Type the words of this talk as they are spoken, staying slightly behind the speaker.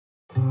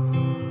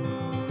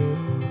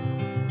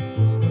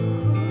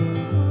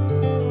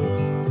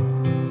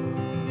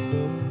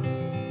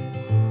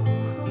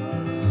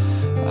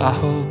I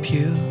hope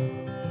you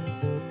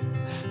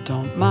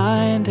don't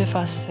mind if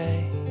I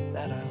say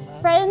that I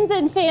love. Friends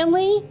and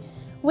family,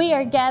 we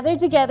are gathered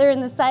together in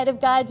the sight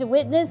of God to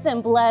witness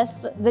and bless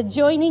the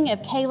joining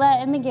of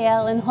Kayla and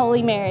Miguel in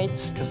holy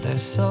marriage. 'Cause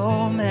there's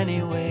so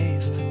many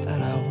ways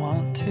that I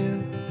want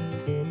to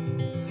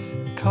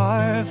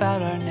carve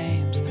out our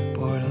names,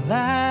 board a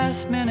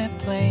last minute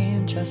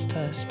plane, just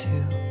us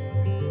two.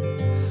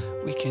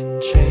 We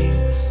can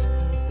chase.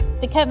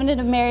 The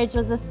covenant of marriage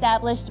was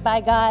established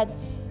by God,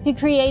 who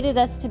created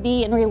us to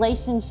be in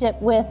relationship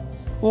with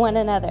one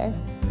another.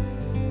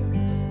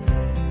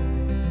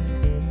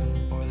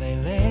 Or lay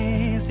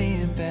lazy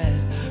in bed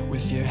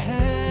with your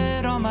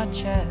head on my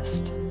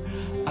chest.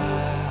 I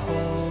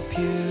hope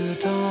you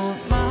don't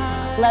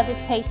mind. Love is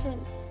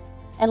patient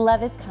and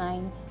love is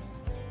kind.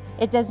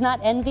 It does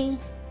not envy,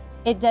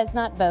 it does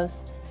not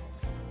boast,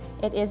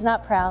 it is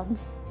not proud,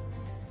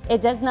 it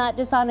does not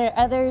dishonor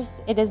others,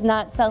 it is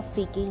not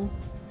self-seeking,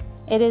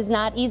 it is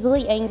not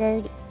easily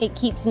angered, it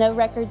keeps no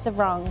records of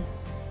wrong.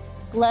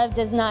 Love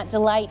does not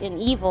delight in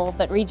evil,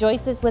 but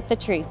rejoices with the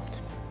truth.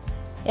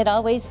 It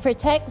always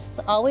protects,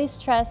 always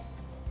trusts,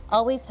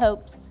 always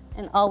hopes,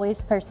 and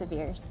always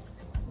perseveres.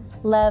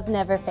 Love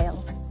never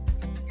fails.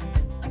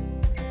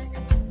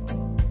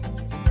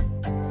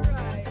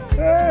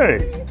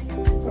 Hey,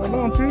 well,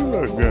 don't you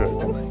look good?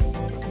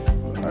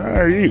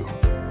 How are you?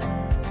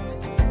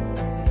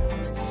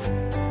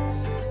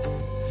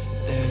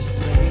 There's a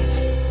place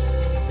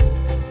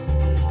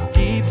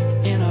deep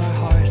in our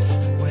hearts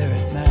where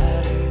it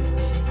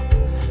matters.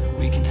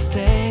 We can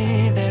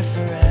stay there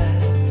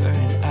forever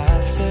and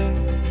after.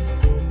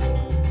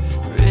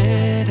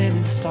 Written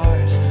in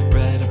stars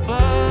right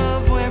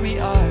above where we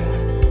are.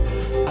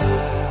 I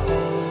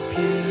hope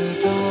you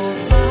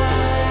don't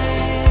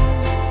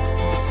mind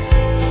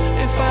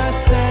if I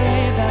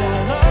say that I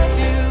love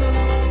you.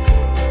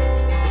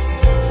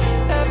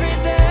 Every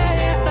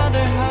day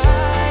another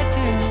high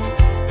do.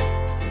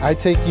 I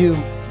take you,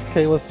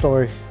 Kayla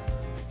Story,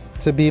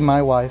 to be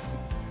my wife,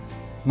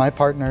 my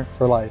partner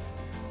for life.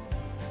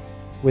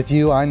 With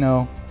you, I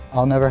know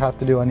I'll never have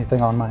to do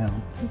anything on my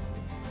own.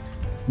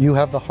 You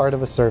have the heart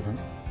of a servant,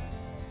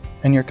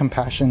 and your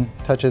compassion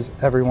touches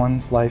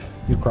everyone's life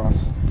you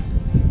cross.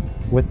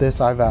 With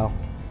this, I vow,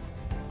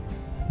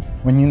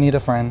 when you need a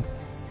friend,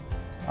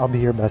 I'll be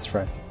your best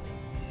friend.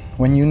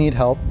 When you need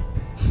help,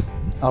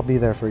 I'll be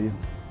there for you.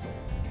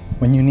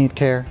 When you need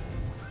care,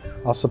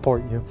 I'll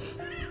support you.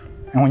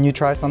 And when you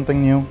try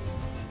something new,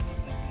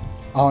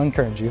 I'll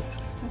encourage you.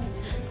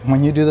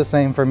 When you do the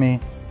same for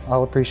me,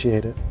 I'll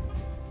appreciate it.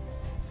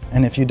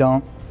 And if you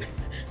don't,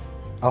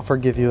 I'll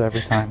forgive you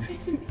every time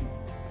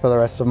for the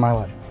rest of my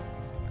life.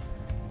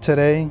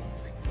 Today,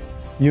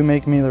 you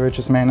make me the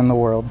richest man in the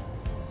world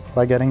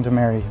by getting to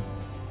marry you.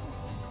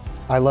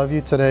 I love you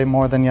today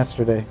more than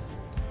yesterday,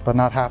 but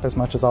not half as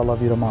much as I'll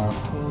love you tomorrow.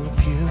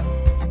 Hope you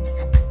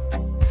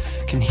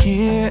can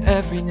hear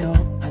every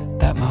note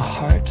that my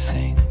heart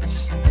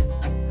sings,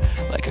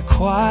 like a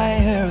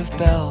choir of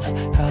bells,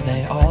 how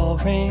they all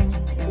ring.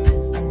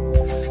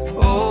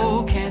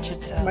 Oh, can't you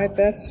tell? My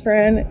best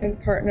friend and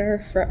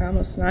partner for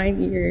almost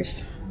 9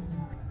 years.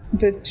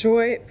 The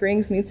joy it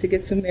brings me to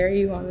get to marry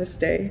you on this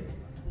day.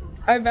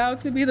 I vow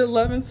to be the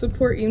love and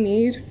support you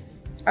need.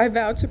 I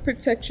vow to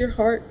protect your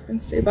heart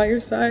and stay by your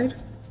side.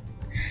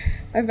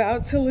 I vow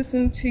to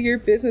listen to your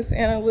business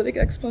analytic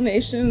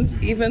explanations,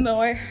 even though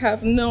I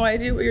have no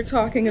idea what you're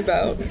talking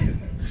about.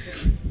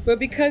 But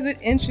because it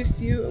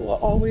interests you, it will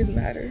always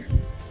matter.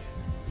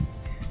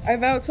 I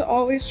vow to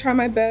always try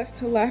my best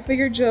to laugh at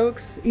your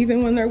jokes,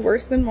 even when they're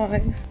worse than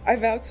mine. I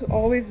vow to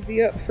always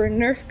be up for a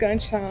Nerf gun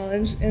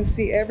challenge and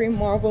see every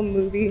Marvel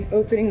movie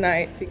opening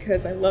night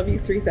because I love you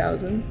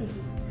 3000.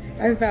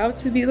 I vow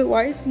to be the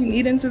wife you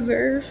need and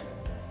deserve.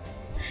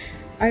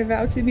 I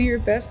vow to be your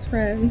best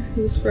friend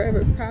who is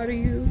forever proud of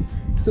you,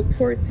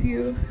 supports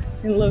you,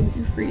 and loves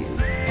you for you.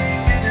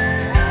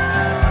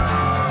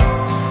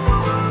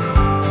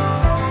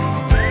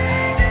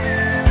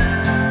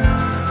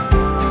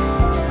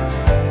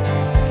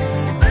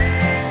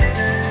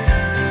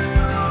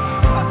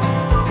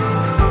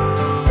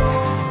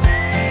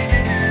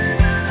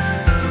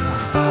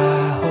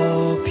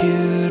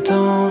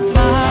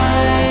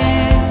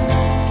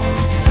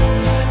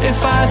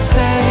 If I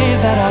say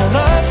that I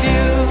love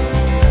you,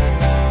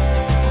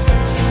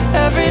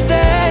 every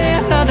day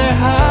another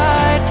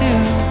high do.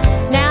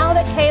 Now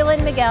that Kayla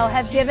and Miguel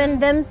have given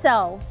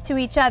themselves to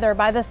each other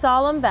by the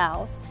solemn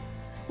vows,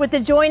 with the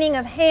joining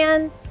of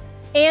hands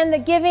and the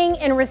giving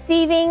and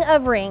receiving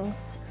of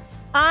rings,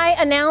 I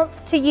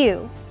announce to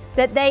you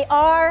that they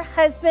are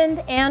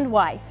husband and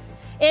wife.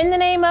 In the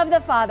name of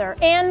the Father,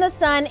 and the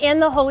Son,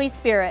 and the Holy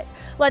Spirit,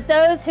 let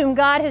those whom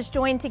God has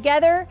joined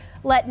together,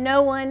 let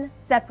no one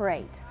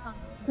separate.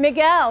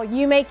 Miguel,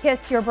 you may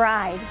kiss your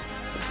bride.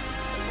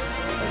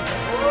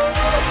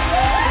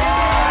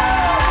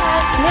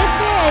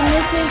 Mr. and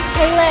Mrs.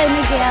 Kayla and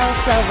Miguel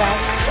Silva.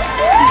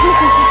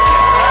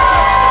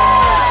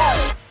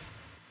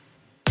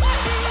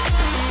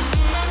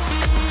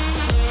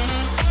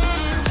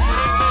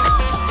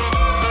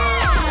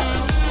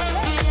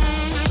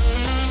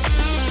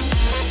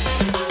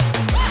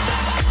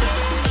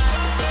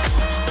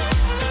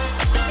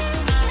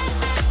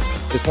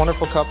 This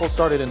wonderful couple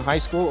started in high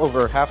school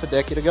over half a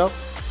decade ago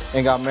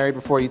and got married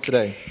before you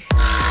today.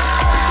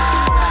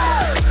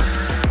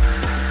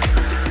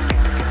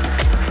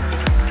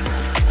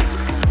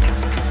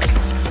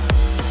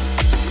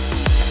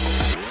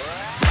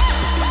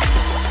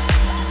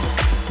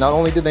 Not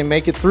only did they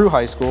make it through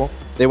high school,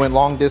 they went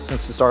long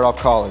distance to start off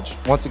college,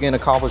 once again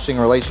accomplishing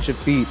a relationship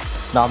feat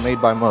not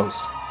made by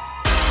most.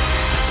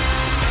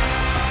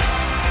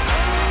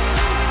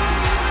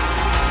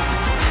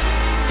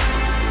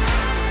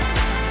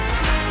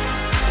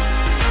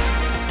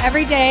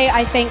 Every day,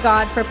 I thank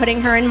God for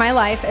putting her in my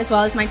life as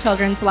well as my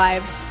children's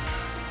lives.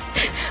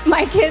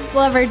 My kids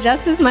love her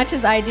just as much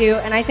as I do,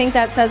 and I think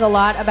that says a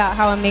lot about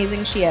how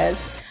amazing she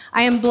is.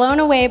 I am blown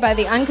away by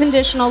the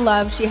unconditional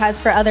love she has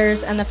for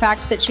others and the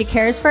fact that she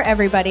cares for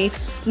everybody,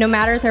 no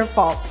matter their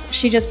faults.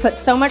 She just puts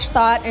so much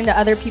thought into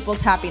other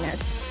people's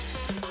happiness.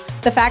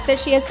 The fact that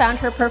she has found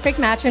her perfect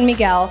match in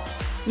Miguel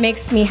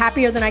makes me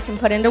happier than I can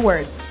put into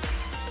words.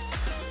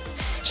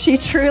 She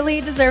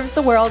truly deserves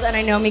the world, and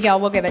I know Miguel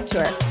will give it to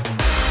her.